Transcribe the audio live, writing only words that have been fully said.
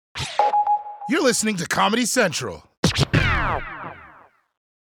You're listening to Comedy Central.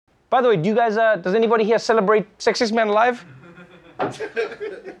 By the way, do you guys, does anybody here celebrate Sexiest Man Alive?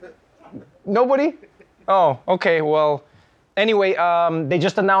 Nobody? Oh, okay, well, anyway, they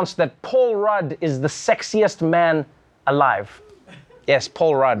just announced that Paul Rudd is the sexiest man alive. Yes,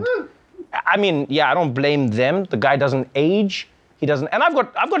 Paul Rudd. I mean, yeah, I don't blame them. The guy doesn't age. He doesn't, and I've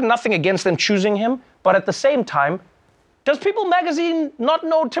got nothing against them choosing him, but at the same time, does People Magazine not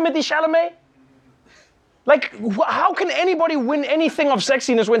know Timothée Chalamet? Like, how can anybody win anything of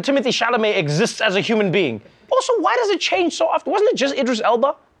sexiness when Timothée Chalamet exists as a human being? Also, why does it change so often? Wasn't it just Idris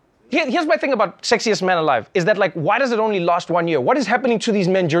Elba? Here's my thing about Sexiest Man Alive, is that, like, why does it only last 1 year? What is happening to these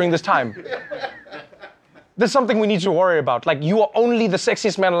men during this time? There's something we need to worry about. Like, you are only the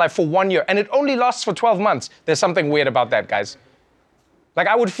sexiest man alive for 1 year, and it only lasts for 12 months. There's something weird about that, guys. Like,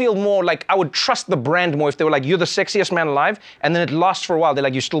 I would feel more like, I would trust the brand more if they were like, you're the sexiest man alive, and then it lasts for a while. They're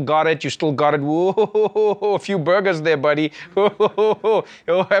like, you still got it, whoa, a few burgers there, buddy. Oh,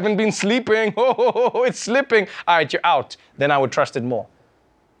 haven't been sleeping, it's slipping. All right, you're out. Then I would trust it more,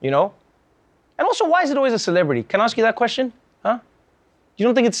 you know? And also, why is it always a celebrity? Can I ask you that question, huh? You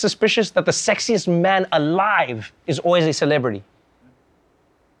don't think it's suspicious that the sexiest man alive is always a celebrity?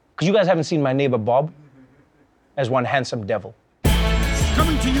 Because you guys haven't seen my neighbor Bob as one handsome devil.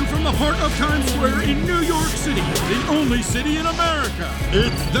 Coming to you from the heart of Times Square in New York City, the only city in America.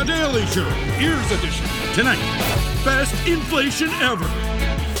 It's The Daily Show, Ears Edition. Tonight, best inflation ever.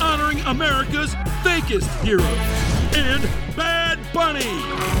 Honoring America's fakest heroes. And Bad Bunny.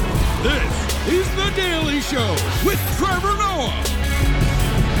 This is The Daily Show with Trevor Noah.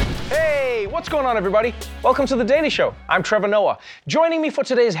 Hey, what's going on, everybody? Welcome to The Daily Show. I'm Trevor Noah. Joining me for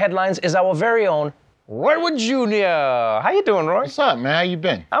today's headlines is our very own Roy Wood Jr. How you doing, Roy? What's up, man? How you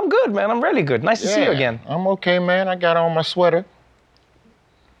been? I'm good, man. I'm really good. Nice to see you again. I'm okay, man. I got on my sweater.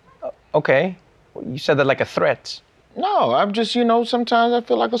 Okay. You said that like a threat. No, I'm just, sometimes I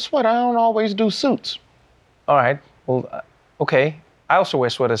feel like a sweater. I don't always do suits. All right. Well, okay. I also wear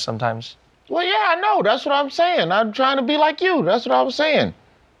sweaters sometimes. Well, yeah, I know. That's what I'm saying. I'm trying to be like you. That's what I was saying.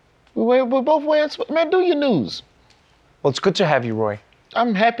 We're both wearing sweaters. Man, do your news. Well, it's good to have you, Roy.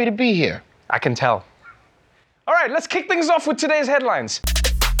 I'm happy to be here. I can tell. All right, let's kick things off with today's headlines.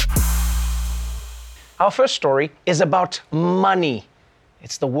 Our first story is about money.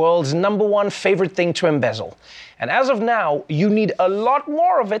 It's the world's #1 favorite thing to embezzle. And as of now, you need a lot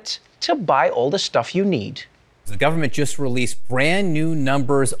more of it to buy all the stuff you need. The government just released brand new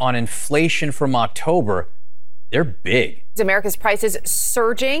numbers on inflation from October. They're big. America's prices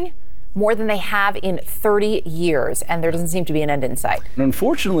surging more than they have in 30 years, and there doesn't seem to be an end in sight. And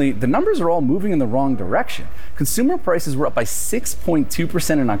unfortunately, the numbers are all moving in the wrong direction. Consumer prices were up by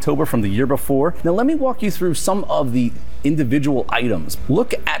 6.2% in October from the year before. Now, let me walk you through some of the individual items.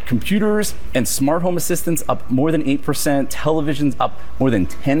 Look at computers and smart home assistants up more than 8%, televisions up more than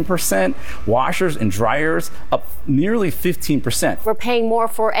 10%, washers and dryers up nearly 15%. We're paying more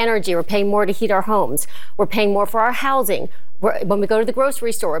for energy. We're paying more to heat our homes. We're paying more for our housing. When we go to the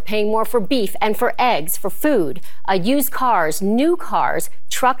grocery store, we're paying more for beef and for eggs, for food, used cars, new cars,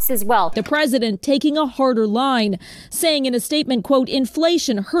 trucks as well. The president taking a harder line, saying in a statement, quote,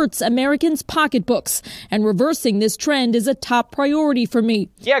 inflation hurts Americans' pocketbooks, and reversing this trend is a top priority for me.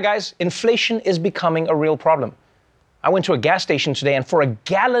 Yeah, guys, inflation is becoming a real problem. I went to a gas station today, and for a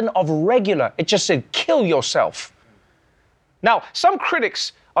gallon of regular, it just said, kill yourself. Now, some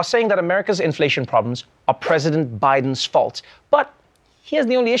critics are saying that America's inflation problems are President Biden's fault. But here's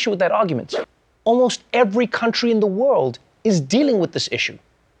the only issue with that argument. Almost every country in the world is dealing with this issue,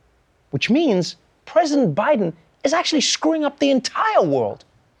 which means President Biden is actually screwing up the entire world.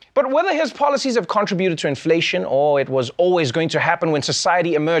 But whether his policies have contributed to inflation or it was always going to happen when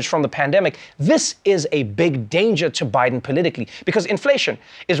society emerged from the pandemic, this is a big danger to Biden politically, because inflation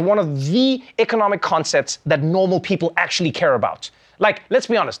is one of the economic concepts that normal people actually care about. Like, let's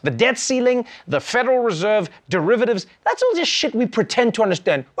be honest, the debt ceiling, the Federal Reserve, derivatives, that's all just shit we pretend to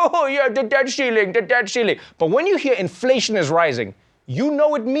understand. Oh yeah, the debt ceiling, the debt ceiling. But when you hear inflation is rising, you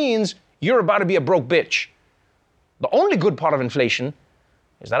know it means you're about to be a broke bitch. The only good part of inflation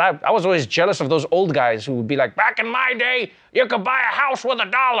is that I was always jealous of those old guys who would be like, back in my day, you could buy a house with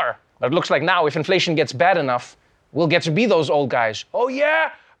 $1. But it looks like now, if inflation gets bad enough, we'll get to be those old guys. Oh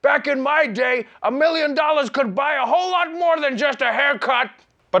yeah? Back in my day, $1 million could buy a whole lot more than just a haircut.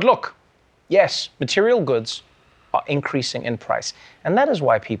 But look, yes, material goods are increasing in price. And that is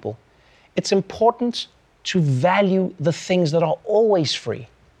why, people, it's important to value the things that are always free,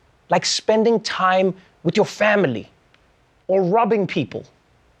 like spending time with your family or robbing people.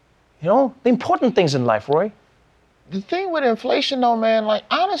 You know, the important things in life, Roy. the thing with inflation, though, man, like,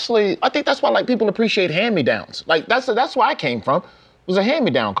 honestly, I think that's why, like, people appreciate hand-me-downs. Like, that's where I came from, was a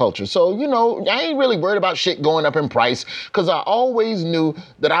hand-me-down culture. So, you know, I ain't really worried about shit going up in price, because I always knew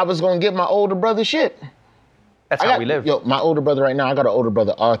that I was going to give my older brother shit. That's how we live. Yo, my older brother right now, I got an older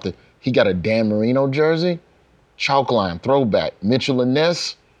brother, Arthur. He got a Dan Marino jersey, chalk line, throwback, Mitchell and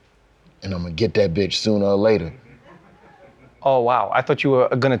Ness, and I'm going to get that bitch sooner or later. Oh, wow. I thought you were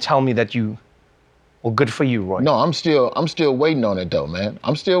going to tell me that you... Well, good for you, Roy. No, I'm still waiting on it, though, man.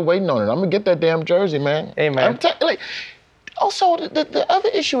 I'm still waiting on it. I'm going to get that damn jersey, man. Hey, man. Also, the other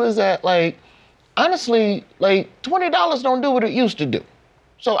issue is that, like, honestly, like, $20 don't do what it used to do.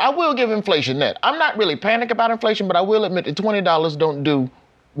 So I will give inflation that. I'm not really panicked about inflation, but I will admit that $20 don't do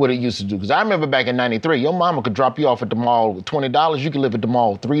what it used to do. Because I remember back in '93, your mama could drop you off at the mall with $20. You could live at the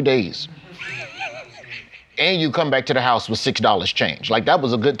mall 3 days. And you come back to the house with $6 change. Like, that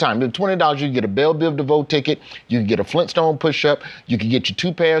was a good time. With $20, you could get a Belle Biv DeVoe ticket, you could get a Flintstone push-up, you could get your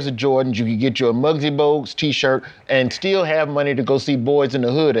 2 pairs of Jordans, you could get your Muggsy Bogues t-shirt, and still have money to go see Boys in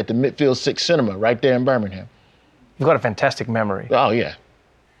the Hood at the Midfield 6 Cinema right there in Birmingham. You've got a fantastic memory. Oh, yeah.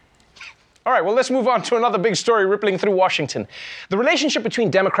 All right, well, let's move on to another big story rippling through Washington. The relationship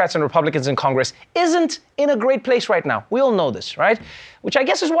between Democrats and Republicans in Congress isn't in a great place right now. We all know this, right? Which I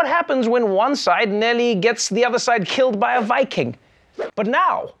guess is what happens when one side nearly gets the other side killed by a Viking. But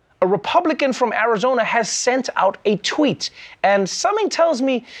now, a Republican from Arizona has sent out a tweet, and something tells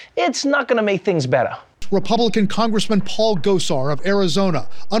me it's not going to make things better. Republican Congressman Paul Gosar of Arizona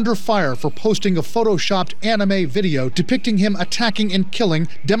under fire for posting a photoshopped anime video depicting him attacking and killing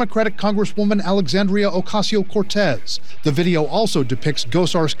Democratic Congresswoman Alexandria Ocasio-Cortez. The video also depicts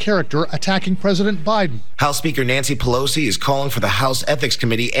Gosar's character attacking President Biden. House Speaker Nancy Pelosi is calling for the House Ethics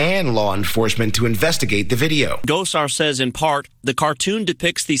Committee and law enforcement to investigate the video. Gosar says, in part, the cartoon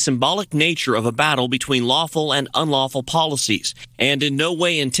depicts the symbolic nature of a battle between lawful and unlawful policies, and in no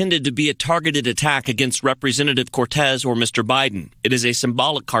way intended to be a targeted attack against Representative Cortez or Mr. Biden. It is a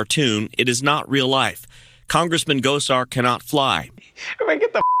symbolic cartoon. It is not real life. Congressman Gosar cannot fly. Man,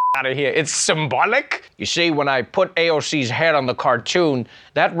 get the out of here. It's symbolic? You see, when I put AOC's head on the cartoon,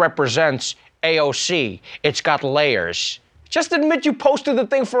 that represents AOC. It's got layers. Just admit you posted the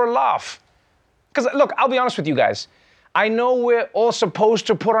thing for a laugh. Because, look, I'll be honest with you guys. I know we're all supposed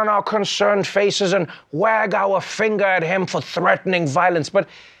to put on our concerned faces and wag our finger at him for threatening violence, but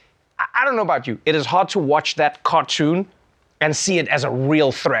I don't know about you. It is hard to watch that cartoon and see it as a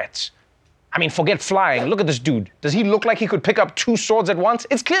real threat. I mean, forget flying. Look at this dude. Does he look like he could pick up 2 swords at once?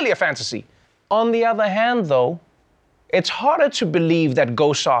 It's clearly a fantasy. On the other hand, though, it's harder to believe that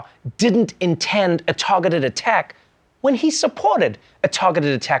Gosar didn't intend a targeted attack when he supported a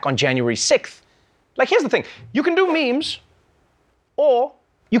targeted attack on January 6th. Like, here's the thing. You can do memes, or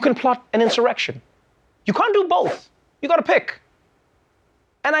you can plot an insurrection. You can't do both. You gotta pick.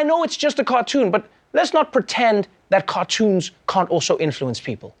 And I know it's just a cartoon, but let's not pretend that cartoons can't also influence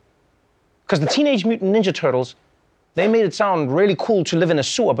people. Because the Teenage Mutant Ninja Turtles, they made it sound really cool to live in a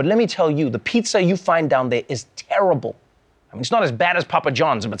sewer, but let me tell you, the pizza you find down there is terrible. I mean, it's not as bad as Papa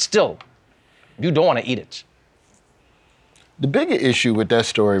John's, but still, you don't want to eat it. The bigger issue with that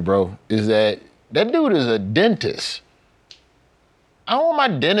story, bro, is that dude is a dentist. I don't want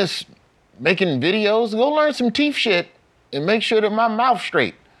my dentist making videos. Go learn some teeth shit and make sure that my mouth's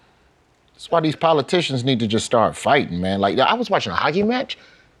straight. That's why these politicians need to just start fighting, man. Like, I was watching a hockey match.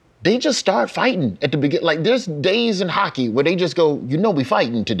 They just start fighting at the beginning. Like, there's days in hockey where they just go, you know we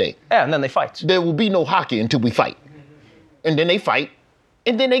fighting today. Yeah, and then they fight. There will be no hockey until we fight. And then they fight,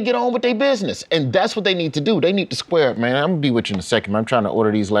 and then they get on with their business. And that's what they need to do. They need to square up, man. I'm gonna be with you in a second. I'm trying to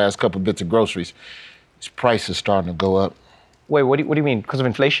order these last couple bits of groceries. These prices starting to go up. Wait, what do you mean? Because of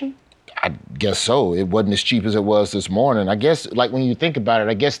inflation? I guess so. It wasn't as cheap as it was this morning. I guess, like, when you think about it,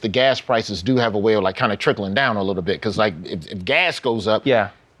 I guess the gas prices do have a way of, like, kind of trickling down a little bit. Because, like, if gas goes up,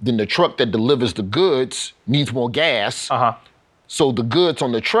 then the truck that delivers the goods needs more gas. So the goods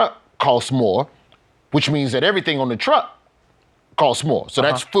on the truck cost more, which means that everything on the truck costs more. So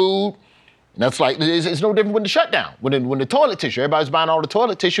that's food. And that's like, it's no different with the shutdown. When the toilet tissue, everybody's buying all the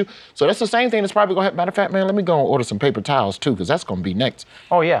toilet tissue. So that's the same thing that's probably going to happen. Matter of fact, man, let me go and order some paper towels too, because that's going to be next.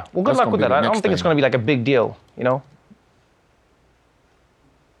 Oh, yeah. Well, good luck with that. I don't think it's going to be like a big deal, you know?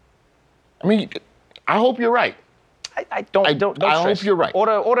 I mean, I hope you're right. I don't stress. I hope you're right.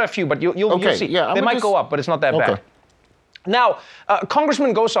 Order a few, but you'll see. Yeah, they might go up, but it's not that bad. Now,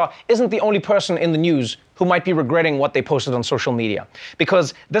 Congressman Gosar isn't the only person in the news who might be regretting what they posted on social media,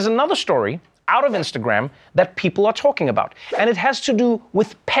 because there's another story out of Instagram that people are talking about, and it has to do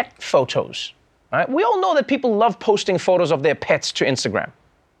with pet photos. Right? We all know that people love posting photos of their pets to Instagram.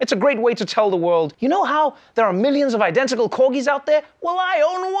 It's a great way to tell the world, you know how there are millions of identical corgis out there? Well, I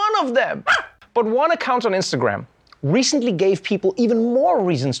own one of them. But one account on Instagram recently gave people even more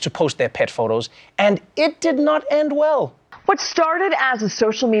reasons to post their pet photos, and it did not end well. What started as a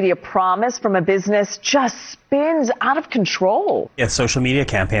social media promise from a business just spins out of control. It's a social media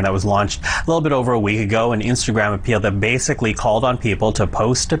campaign that was launched a little bit over a week ago, an Instagram appeal that basically called on people to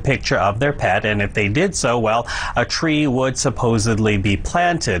post a picture of their pet, and if they did so, well, a tree would supposedly be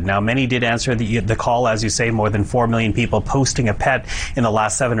planted. Now, many did answer the call, as you say, more than 4 million people posting a pet in the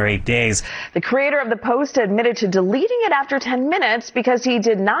last 7 or 8 days. The creator of the post admitted to deleting it after 10 minutes because he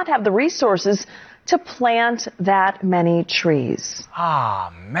did not have the resources to plant that many trees.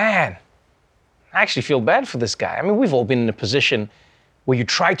 Ah, man. I actually feel bad for this guy. I mean, we've all been in a position where you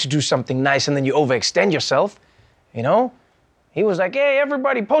try to do something nice and then you overextend yourself, you know? He was like, hey,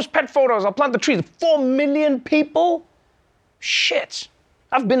 everybody, post pet photos. I'll plant the trees. 4 million people? Shit.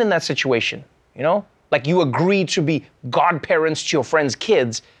 I've been in that situation, you know? Like you agreed to be godparents to your friends'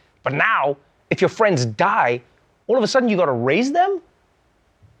 kids, but now, if your friends die, all of a sudden you gotta raise them?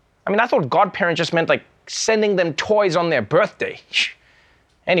 I mean, I thought godparent just meant like sending them toys on their birthday.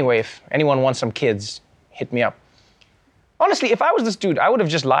 Anyway, if anyone wants some kids, hit me up. Honestly, if I was this dude, I would have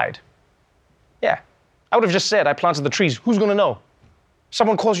just lied. Yeah, I would have just said, I planted the trees. Who's gonna know?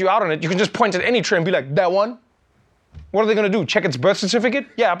 Someone calls you out on it, you can just point at any tree and be like, that one? What are they gonna do? Check its birth certificate?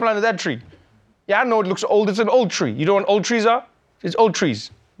 Yeah, I planted that tree. Yeah, I know it looks old, it's an old tree. You know what old trees are? It's old trees.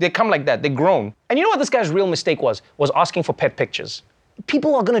 They come like that, they're grown. And you know what this guy's real mistake was asking for pet pictures.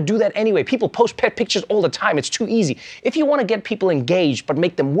 People are gonna do that anyway. People post pet pictures all the time. It's too easy. If you wanna get people engaged but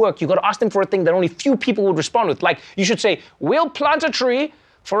make them work, you gotta ask them for a thing that only few people would respond with. Like, you should say, we'll plant a tree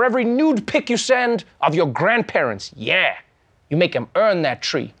for every nude pic you send of your grandparents. Yeah, you make them earn that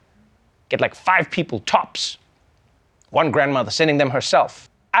tree. Get like 5 people tops. One grandmother sending them herself.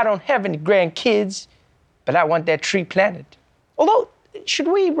 I don't have any grandkids, but I want that tree planted. Although, should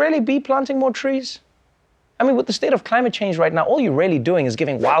we really be planting more trees? I mean, with the state of climate change right now, all you're really doing is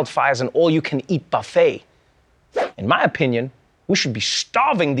giving wildfires an all-you-can-eat buffet. In my opinion, we should be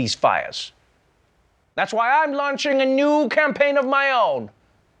starving these fires. That's why I'm launching a new campaign of my own.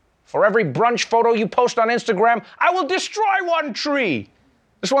 For every brunch photo you post on Instagram, I will destroy 1 tree.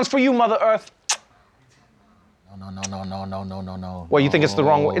 This one's for you, Mother Earth. No. Well, you think it's the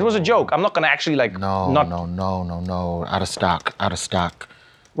wrong way? It was a joke. I'm not gonna actually like No. Out of stock.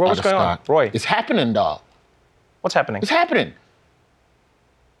 Roy, what's going on? Roy. It's happening, dog. What's happening? It's happening.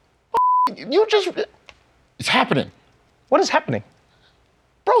 It's happening. What is happening?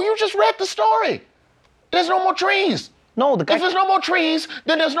 Bro, you just read the story. There's no more trees. No, the guy. If there's no more trees,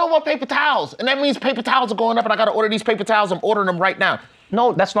 then there's no more paper towels. And that means paper towels are going up and I gotta order these paper towels. I'm ordering them right now.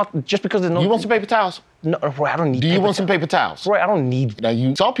 No, that's not just because there's no. You want some paper towels? No, Roy, I don't need. Do you want some paper towels? Roy, I don't need. Now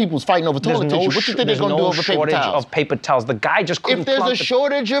you saw people fighting over toilet tissue. What you think they're gonna do over paper towels? There's no shortage of paper towels. The guy just couldn't. If there's a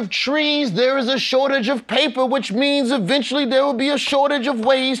shortage of trees, there is a shortage of paper, which means eventually there will be a shortage of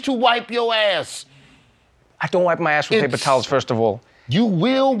ways to wipe your ass. I don't wipe my ass with paper towels, first of all. You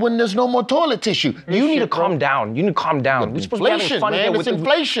will when there's no more toilet tissue. You need to calm down. You need to calm down. We're supposed to be having fun here with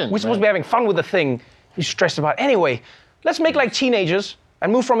inflation. We're supposed to be having fun with the thing you're stressed about. Anyway, let's make like teenagers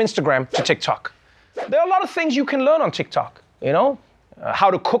and move from Instagram to TikTok. There are a lot of things you can learn on TikTok, you know?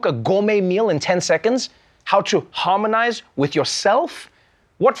 How to cook a gourmet meal in 10 seconds, how to harmonize with yourself,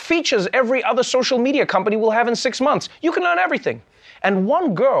 what features every other social media company will have in 6 months. You can learn everything. And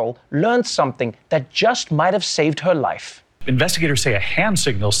one girl learned something that just might have saved her life. Investigators say a hand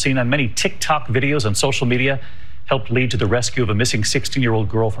signal seen on many TikTok videos on social media helped lead to the rescue of a missing 16-year-old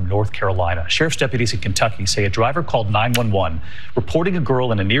girl from North Carolina. Sheriff's deputies in Kentucky say a driver called 911 reporting a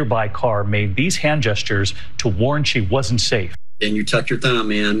girl in a nearby car made these hand gestures to warn she wasn't safe. Then you tuck your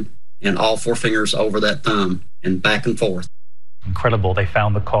thumb in and all 4 fingers over that thumb and back and forth. Incredible. They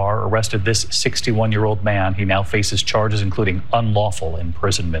found the car, arrested this 61-year-old man. He now faces charges including unlawful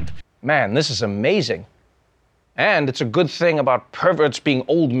imprisonment. Man, this is amazing. And it's a good thing about perverts being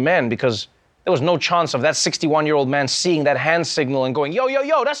old men because there was no chance of that 61-year-old man seeing that hand signal and going, yo,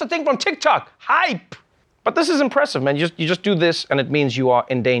 that's the thing from TikTok, hype. But this is impressive, man. You just do this and it means you are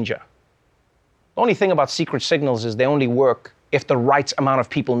in danger. The only thing about secret signals is they only work if the right amount of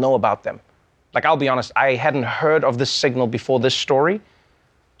people know about them. Like, I'll be honest, I hadn't heard of this signal before this story.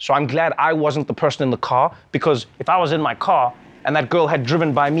 So I'm glad I wasn't the person in the car, because if I was in my car and that girl had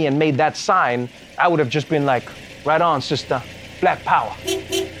driven by me and made that sign, I would have just been like, right on, sister, Black Power.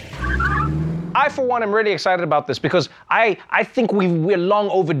 I, for one, am really excited about this because I think we're long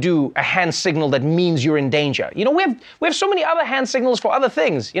overdue a hand signal that means you're in danger. You know, we have so many other hand signals for other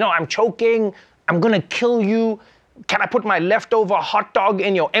things. You know, I'm choking, I'm gonna kill you, Can I put my leftover hot dog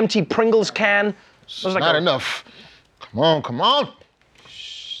in your empty Pringles can? Like not enough. Come on.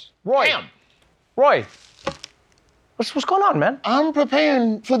 Roy. Damn. Roy. What's going on, man? I'm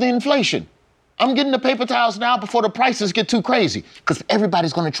preparing for the inflation. I'm getting the paper towels now before the prices get too crazy. Because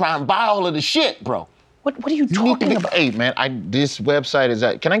everybody's going to try and buy all of the shit, bro. What are you talking about? Hey, man, this website is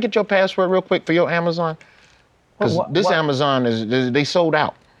at. Can I get your password real quick for your Amazon? Because this Amazon they sold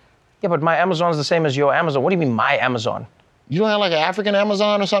out. Yeah, but my Amazon's the same as your Amazon. What do you mean, my Amazon? You don't have like an African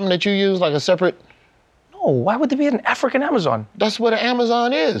Amazon or something that you use, like a separate? No, why would there be an African Amazon? That's what an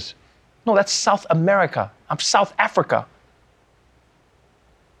Amazon is. No, that's South America. I'm South Africa.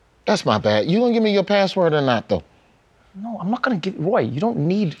 That's my bad. You gonna give me your password or not, though? No, I'm not gonna give, Roy, you don't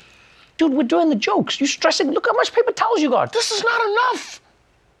need, dude, we're doing the jokes. You stressing, look how much paper towels you got. This is not enough.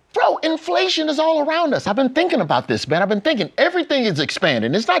 Bro, inflation is all around us. I've been thinking about this, man. I've been thinking everything is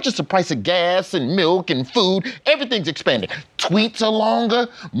expanding. It's not just the price of gas and milk and food. Everything's expanding. Tweets are longer,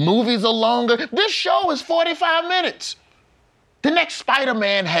 movies are longer. This show is 45 minutes. The next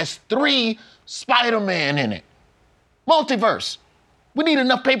Spider-Man has 3 Spider-Man in it. Multiverse. We need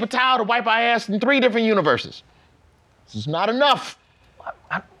enough paper towel to wipe our ass in 3 different universes. This is not enough.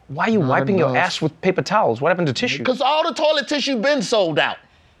 Why are you wiping your ass with paper towels? What happened to tissue? Because all the toilet tissue been sold out.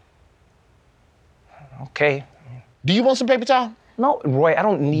 Okay. Do you want some paper towel? No, Roy, I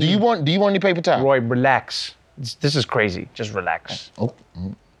don't need. Do you want any paper towel? Roy, relax. This is crazy. Just relax. Oh.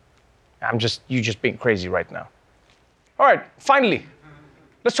 You just being crazy right now. All right, finally,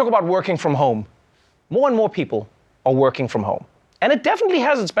 let's talk about working from home. More and more people are working from home. And it definitely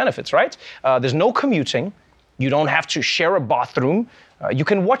has its benefits, right? There's no commuting. You don't have to share a bathroom. You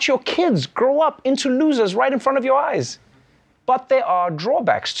can watch your kids grow up into losers right in front of your eyes. But there are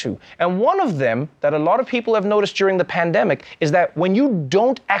drawbacks too. And one of them that a lot of people have noticed during the pandemic is that when you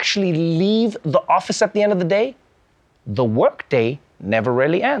don't actually leave the office at the end of the day, the workday never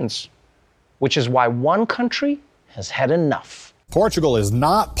really ends. Which is why one country has had enough. Portugal is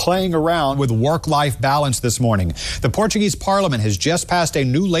not playing around with work-life balance this morning. The Portuguese parliament has just passed a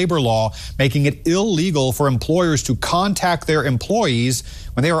new labor law making it illegal for employers to contact their employees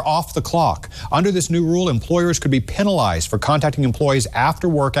when they are off the clock. Under this new rule, employers could be penalized for contacting employees after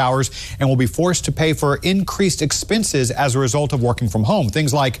work hours and will be forced to pay for increased expenses as a result of working from home.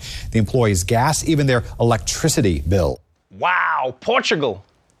 Things like the employee's gas, even their electricity bill. Wow, Portugal.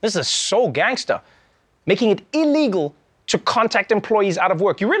 This is so gangster. Making it illegal to contact employees out of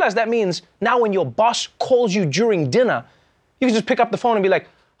work. You realize that means now when your boss calls you during dinner, you can just pick up the phone and be like,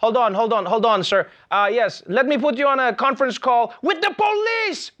 hold on, sir. Yes, let me put you on a conference call with the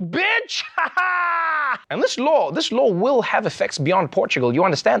police, bitch! And this law will have effects beyond Portugal. You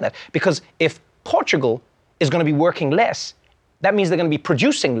understand that? Because if Portugal is going to be working less, that means they're going to be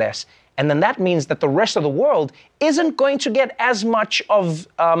producing less. And then that means that the rest of the world isn't going to get as much of,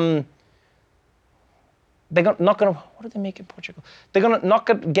 what do they make in Portugal? They're not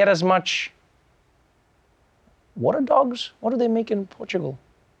gonna get as much water dogs? What do they make in Portugal?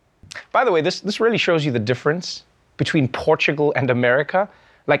 By the way, this really shows you the difference between Portugal and America.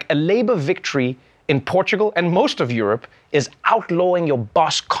 Like a labor victory in Portugal and most of Europe is outlawing your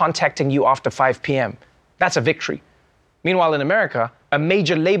boss contacting you after 5 p.m. That's a victory. Meanwhile, in America, a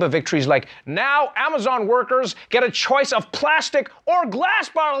major labor victory is like, now Amazon workers get a choice of plastic or glass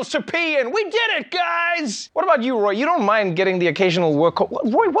bottles to pee in. We did it, guys! What about you, Roy? You don't mind getting the occasional work call?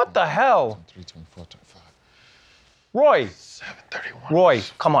 Roy, what the hell? 324, 25. Roy. 731. Roy,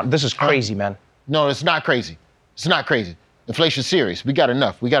 come on. This is crazy, man. No, it's not crazy. It's not crazy. Inflation's serious. We got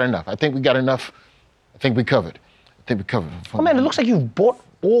enough. I think we got enough. I think we covered. Oh, man, it looks like you've bought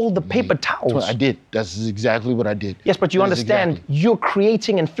all the paper towels. I did. That's exactly what I did. Yes, but you understand, you're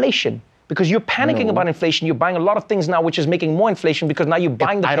creating inflation because you're panicking about inflation. You're buying a lot of things now, which is making more inflation because now you're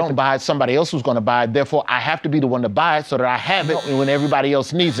buying the paper. I don't buy it, somebody else who's going to buy it. Therefore, I have to be the one to buy it so that I have it when everybody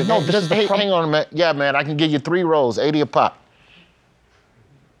else needs it. No, this is the hang on a minute. Yeah, man, I can give you 3 rolls, 80 a pop.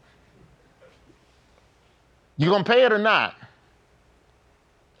 You going to pay it or not?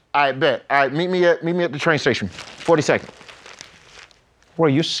 All right, bet. All right, meet me at the train station. 42nd. Were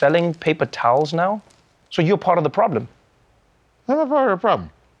you selling paper towels now? So you're part of the problem. I'm not part of the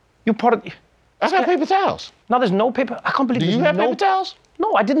problem. You're part of... I got paper towels. No, there's no paper. I can't believe Do there's you have no paper towels?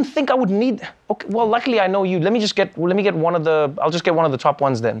 No, I didn't think I would need... Okay, well, luckily I know you. Let me get one of the... I'll just get one of the top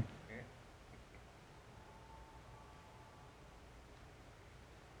ones then.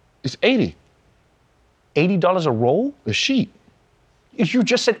 It's $80. $80 a roll? A sheet. You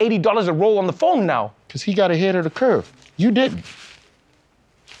just said $80 a roll on the phone now. Because he got ahead of the curve. You didn't.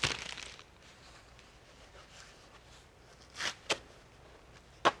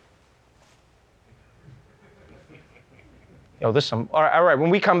 Yo, this some. All right.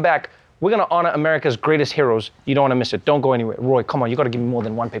 When we come back, we're gonna honor America's greatest heroes. You don't want to miss it. Don't go anywhere. Roy, come on. You got to give me more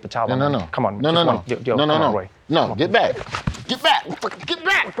than one paper towel. No. Come on. No. Yo, come on, Roy. No, get back. Get back. Get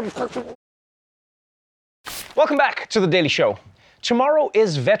back. Welcome back to The Daily Show. Tomorrow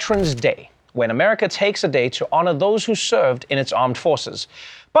is Veterans Day, when America takes a day to honor those who served in its armed forces.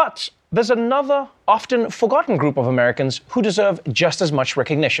 But there's another often forgotten group of Americans who deserve just as much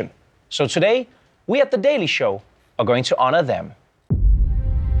recognition. So today, we at The Daily Show are going to honor them.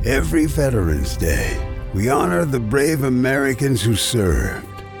 Every Veterans Day, we honor the brave Americans who served.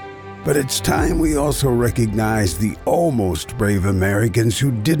 But it's time we also recognize the almost brave Americans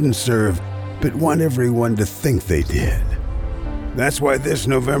who didn't serve, but want everyone to think they did. That's why this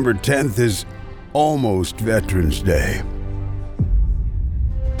November 10th is Almost Veterans Day.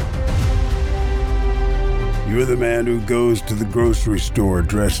 You're the man who goes to the grocery store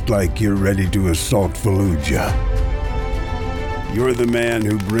dressed like you're ready to assault Fallujah. You're the man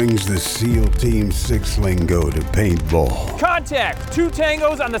who brings the SEAL Team 6 lingo to paintball. Contact! 2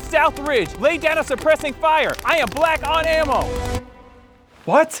 tangos on the South Ridge. Lay down a suppressing fire. I am black on ammo.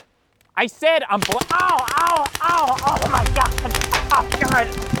 What? I said I'm black. Ow! Oh my God! Oh God!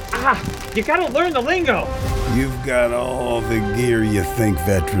 You gotta learn the lingo. You've got all the gear you think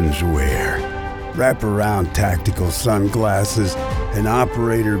veterans wear. Wraparound tactical sunglasses, an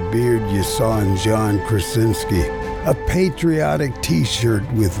operator beard you saw in John Krasinski, a patriotic t-shirt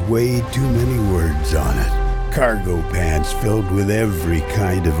with way too many words on it, cargo pants filled with every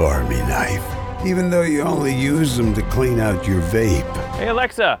kind of army knife, even though you only use them to clean out your vape. Hey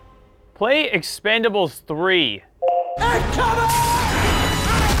Alexa, play Expendables 3.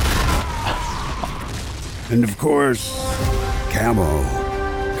 And of course, camo.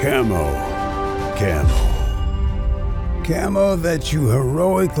 Camo that you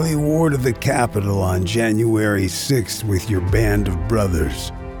heroically wore to the Capitol on January 6th with your band of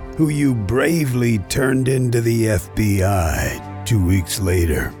brothers, who you bravely turned into the FBI 2 weeks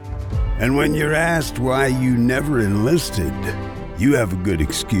later. And when you're asked why you never enlisted, you have a good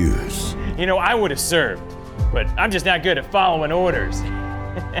excuse. You know, I would have served, but I'm just not good at following orders.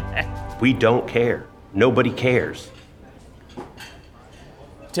 We don't care. Nobody cares.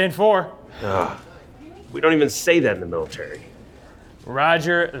 10-4. We don't even say that in the military.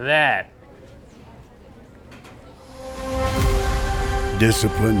 Roger that.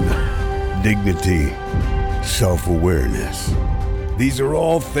 Discipline, dignity, self-awareness. These are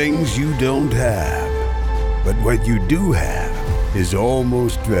all things you don't have. But what you do have is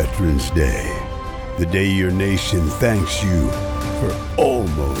Almost Veterans Day, the day your nation thanks you for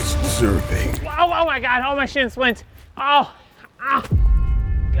almost serving. Oh my God, all my shin splints. Oh,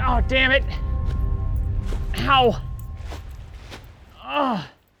 damn it. Ow. Oh.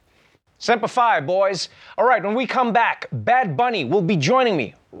 Semper Fi, boys. All right, when we come back, Bad Bunny will be joining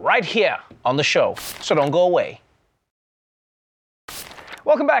me right here on the show, so don't go away.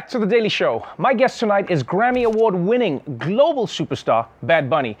 Welcome back to The Daily Show. My guest tonight is Grammy Award-winning global superstar Bad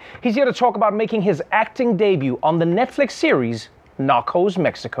Bunny. He's here to talk about making his acting debut on the Netflix series Narcos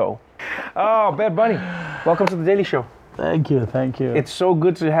Mexico. Oh, Bad Bunny, welcome to The Daily Show. Thank you. It's so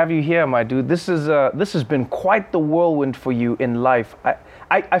good to have you here, my dude. This has been quite the whirlwind for you in life.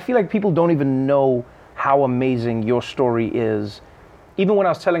 I feel like people don't even know how amazing your story is. Even when I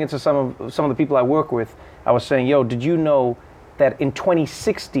was telling it to some of the people I work with, I was saying, yo, did you know that in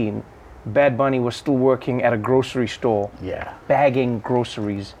 2016, Bad Bunny was still working at a grocery store, bagging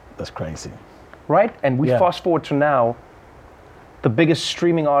groceries? That's crazy. Right? And we fast forward to now, the biggest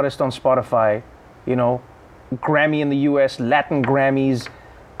streaming artist on Spotify, you know, Grammy in the US, Latin Grammys.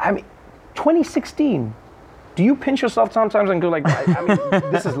 I mean, 2016. Do you pinch yourself sometimes and go like, I mean,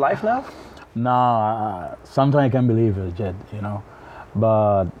 this is life now? No, sometimes I can't believe it, Jed, you know.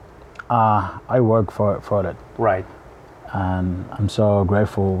 But I work for it. Right. And I'm so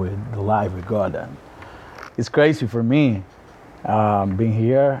grateful with the life we got. And it's crazy for me being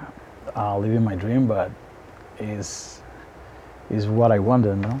here, living my dream, but is what I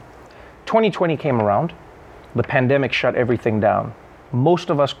wanted, no? 2020 came around. The pandemic shut everything down. Most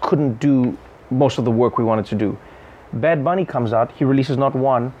of us couldn't do most of the work we wanted to do. Bad Bunny comes out, he releases not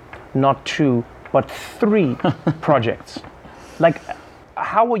 1, not 2, but 3 projects. Like,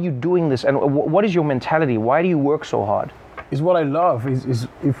 how are you doing this, and what is your mentality? Why do you work so hard? It's what I love. It's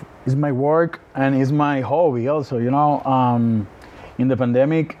my work and it's my hobby also, you know. In the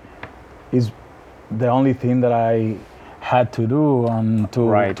pandemic, is the only thing that I had to do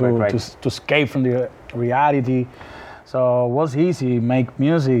to escape from the reality. So it was easy, make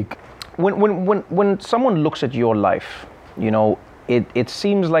music. When someone looks at your life, you know, it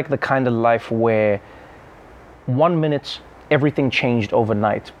seems like the kind of life where 1 minute everything changed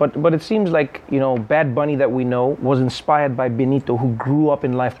overnight. But it seems like, you know, Bad Bunny that we know was inspired by Benito, who grew up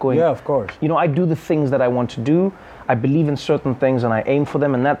in life going, yeah, of course. You know, I do the things that I want to do. I believe in certain things and I aim for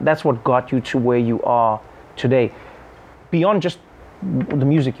them, and that's what got you to where you are today. Beyond just the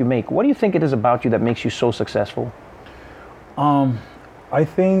music you make, what do you think it is about you that makes you so successful? I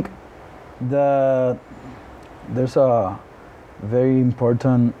think that there's a very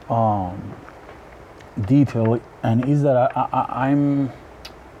important detail, and is that I'm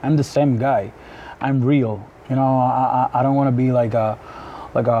the same guy. I'm real. You know, I don't want to be like a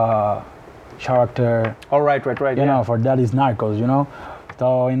character. Oh, right. You know, for that is Narcos. You know,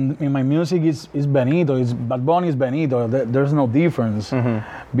 so in my music is Benito. It's Bad Bunny is Benito. There's no difference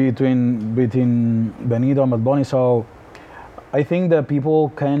between Benito and Bad Bunny. So I think that people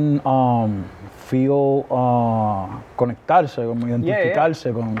can feel conectarse, como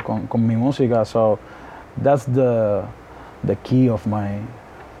identificarse con mi música. So that's the key of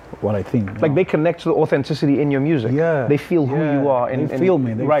what I think. Like they connect to the authenticity in your music. Yeah. They feel who you are. They feel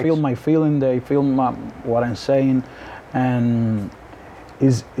me. They feel my feeling. They feel what I'm saying, and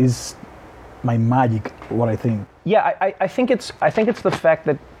is my magic. What I think. Yeah, I think it's the fact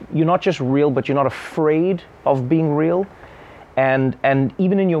that you're not just real, but you're not afraid of being real. And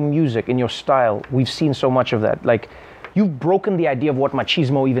even in your music, in your style, we've seen so much of that. Like, you've broken the idea of what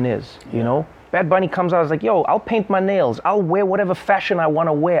machismo even is, you know? Bad Bunny comes out, it's like, yo, I'll paint my nails, I'll wear whatever fashion I want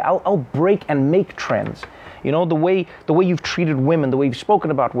to wear, I'll break and make trends. You know, the way you've treated women, the way you've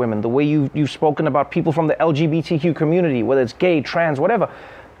spoken about women, the way you've spoken about people from the LGBTQ community, whether it's gay, trans, whatever.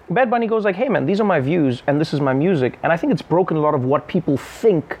 Bad Bunny goes like, hey man, these are my views and this is my music. And I think it's broken a lot of what people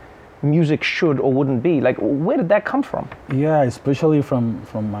think music should or wouldn't be. Like, where did that come from? Yeah, especially from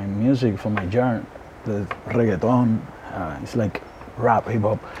my music, from my genre, the reggaeton. It's like rap, hip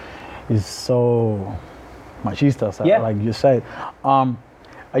hop. It's so machista, like you said.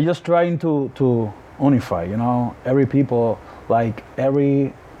 I just trying to unify, you know, every people, like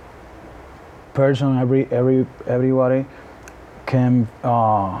every person, everybody can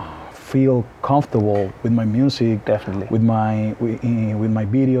feel comfortable with my music. Definitely. With my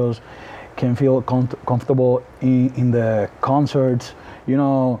videos, can feel comfortable in the concerts. You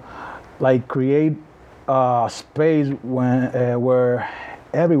know, like create a space where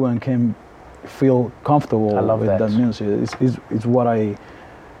everyone can feel comfortable with the music. It's what I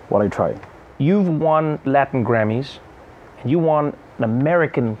try. You've won Latin Grammys, and you won an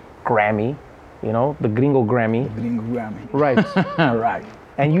American Grammy. You know, the Gringo Grammy. The Gringo Grammy. Right. Right.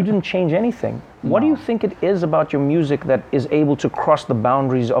 And you didn't change anything. What do you think it is about your music that is able to cross the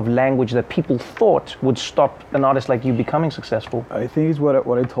boundaries of language that people thought would stop an artist like you becoming successful? I think it's what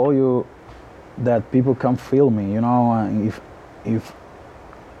I told you, that people can feel me, you know, if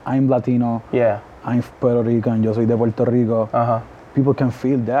I'm Latino, I'm Puerto Rican, yo soy de Puerto Rico, people can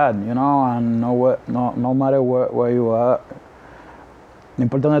feel that, you know, and no matter where you are, no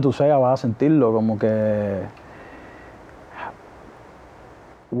importa donde tú seas, vas a sentirlo, como que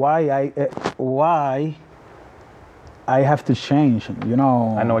why I have to change, you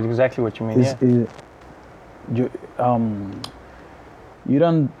know. I know exactly what you mean. You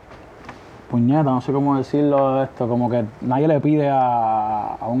don't, puñeta, no sé cómo decirlo esto, como que nadie le pide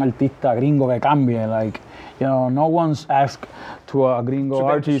a un artista gringo que cambie, like, you know, no one's asked to a gringo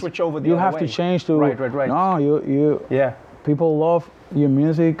artist. Switch over the you other have way. to change to. Right. No, you. Yeah. People love your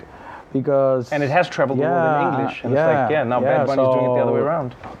music because. And it has traveled the world in English. And it's like, now Bad Bunny's doing it the other way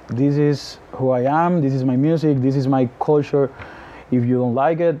around. This is who I am. This is my music. This is my culture. If you don't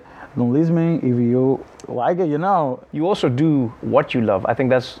like it, don't listen. If you like it, you know. You also do what you love. I think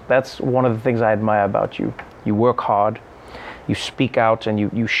that's one of the things I admire about you. You work hard, you speak out, and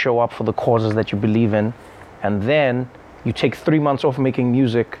you show up for the causes that you believe in, and then you take 3 months off making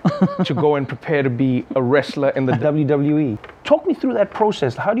music to go and prepare to be a wrestler in the WWE. Talk me through that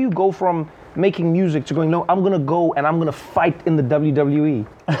process. How do you go from making music to going, no, I'm gonna go and I'm gonna fight in the WWE?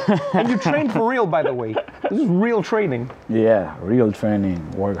 And you train for real, by the way. This is real training. Yeah, real training,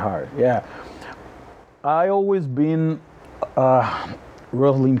 work hard, yeah. I always been a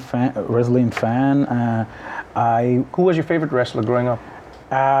wrestling fan. Who was your favorite wrestler growing up?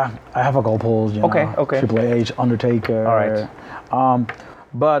 I have a couple, you know, okay. Triple H, Undertaker. All right.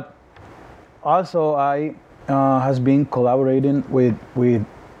 But also I has been collaborating with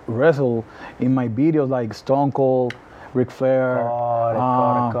wrestle in my videos like Stone Cold, Ric Flair.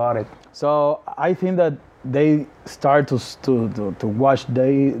 Got it. So I think that they start to watch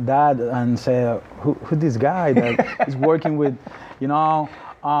that and say, who this guy that is working with, you know.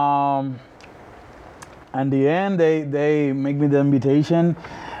 And the end, they make me the invitation,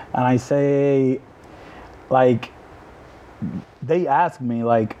 and I say, like, they asked me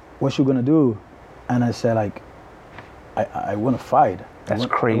like, "What you gonna do?" And I said like, "I want to fight." That's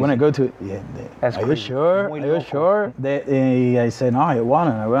crazy. I want to go to. Yeah. That's Are crazy. you sure? Are you sure? I said, "No,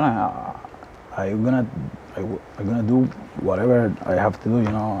 I'm gonna do whatever I have to do."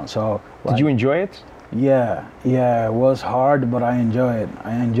 You know. So. Did you enjoy it? Yeah. It was hard, but I enjoyed it.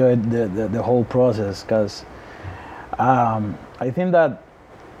 I enjoyed the whole process because I think that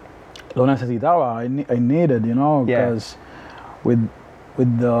lo necesitaba. I needed, you know, because with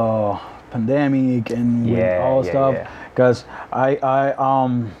the pandemic and with all stuff. Because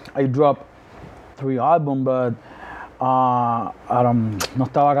I dropped 3 albums, but no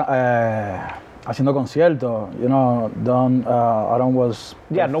estaba haciendo conciertos, you know. Aaron was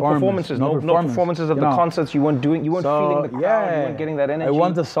no performances, no performances of the concerts. You weren't feeling the crowd. You weren't getting that energy. I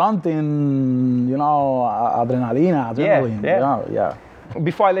wanted something, you know, adrenaline. Yeah.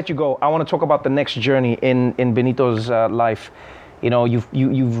 Before I let you go, I want to talk about the next journey in Benito's life. You know,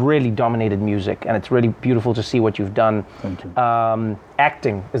 you've really dominated music, and it's really beautiful to see what you've done. Thank you.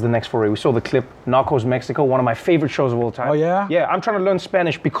 Acting is the next foray. We saw the clip, Narcos Mexico, one of my favorite shows of all time. Oh, yeah? Yeah, I'm trying to learn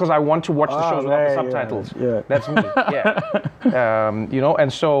Spanish because I want to watch the shows without the subtitles. Yeah. That's me, yeah. You know,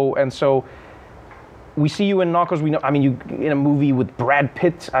 and so we see you in Narcos. You in a movie with Brad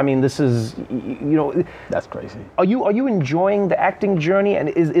Pitt. I mean, this is, you know. That's crazy. Are you enjoying the acting journey? And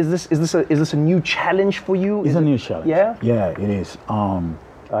is this a new challenge for you? It's a new challenge. Yeah. Yeah, it is.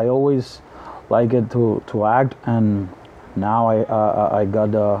 I always like it to act, and now I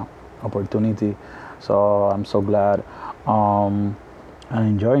got the opportunity, so I'm so glad. And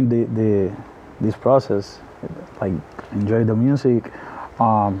enjoying this process, like enjoy the music.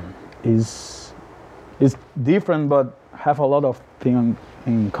 It's different, but have a lot of things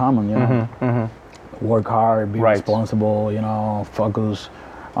in common, you know. Work hard, be responsible, you know, focus,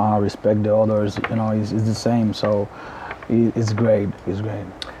 respect the others, you know, it's the same. So it's great. It's great.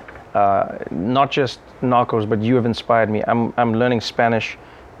 Not just Narcos, but you have inspired me. I'm learning Spanish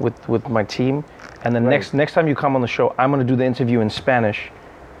with my team, and then next time you come on the show, I'm going to do the interview in Spanish,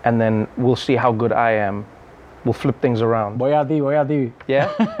 and then we'll see how good I am. We'll flip things around. Voy a ti.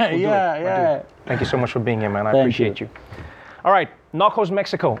 Yeah? Yeah. Thank you so much for being here, man. I appreciate you. All right, Narcos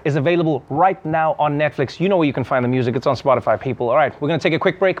Mexico is available right now on Netflix. You know where you can find the music. It's on Spotify, people. All right, we're going to take a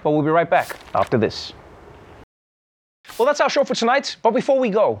quick break, but we'll be right back after this. Well, that's our show for tonight. But before we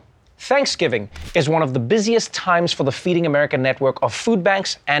go, Thanksgiving is one of the busiest times for the Feeding America network of food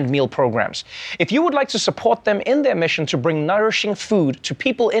banks and meal programs. If you would like to support them in their mission to bring nourishing food to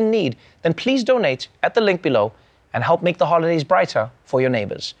people in need, then please donate at the link below and help make the holidays brighter for your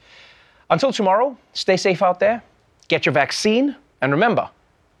neighbors. Until tomorrow, stay safe out there, get your vaccine, and remember,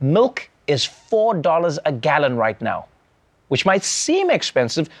 milk is $4 a gallon right now, which might seem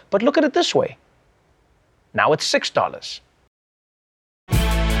expensive, but look at it this way. Now it's $6.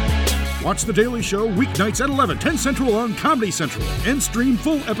 Watch The Daily Show weeknights at 11, 10 Central on Comedy Central, and stream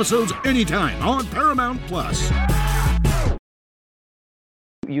full episodes anytime on Paramount+.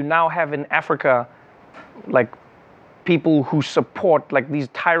 You now have in Africa, like, people who support, like, these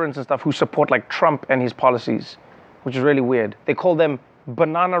tyrants and stuff, who support, like, Trump and his policies, which is really weird. They call them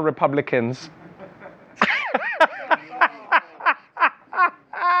banana Republicans.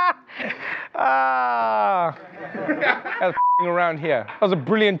 That's around here. That was a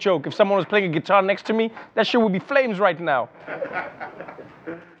brilliant joke. If someone was playing a guitar next to me, that shit would be flames right now.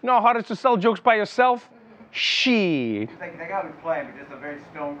 You know how hard it is to sell jokes by yourself? Shit. They gotta be playing, but just a very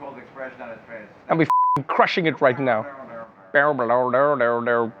stone cold expression on his face. I'll be crushing it right now. Not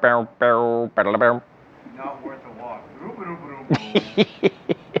worth a walk.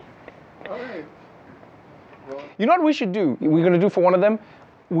 You know what we should do? We're gonna do for one of them.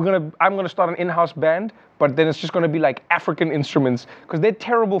 I'm gonna start an in-house band, but then it's just gonna be like African instruments, because they're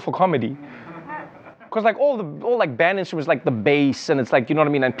terrible for comedy. Because like all like band instruments, like the bass, and it's like, you know what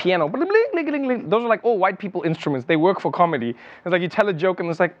I mean, and piano, bling, bling, bling, bling. Those are like all white people instruments. They work for comedy. It's like you tell a joke and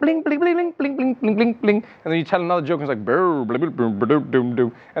it's like bling, bling, bling, bling, bling, bling, bling, bling, bling, and then you tell another joke and it's like brr, blah, blah, blah, blah, blah, blah,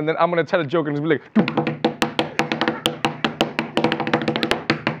 and then I'm gonna tell a joke and it's be like. Doom.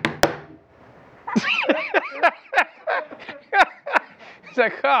 It's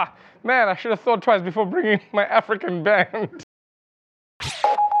like, man, I should have thought twice before bringing my African band.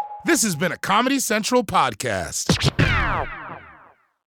 This has been a Comedy Central podcast.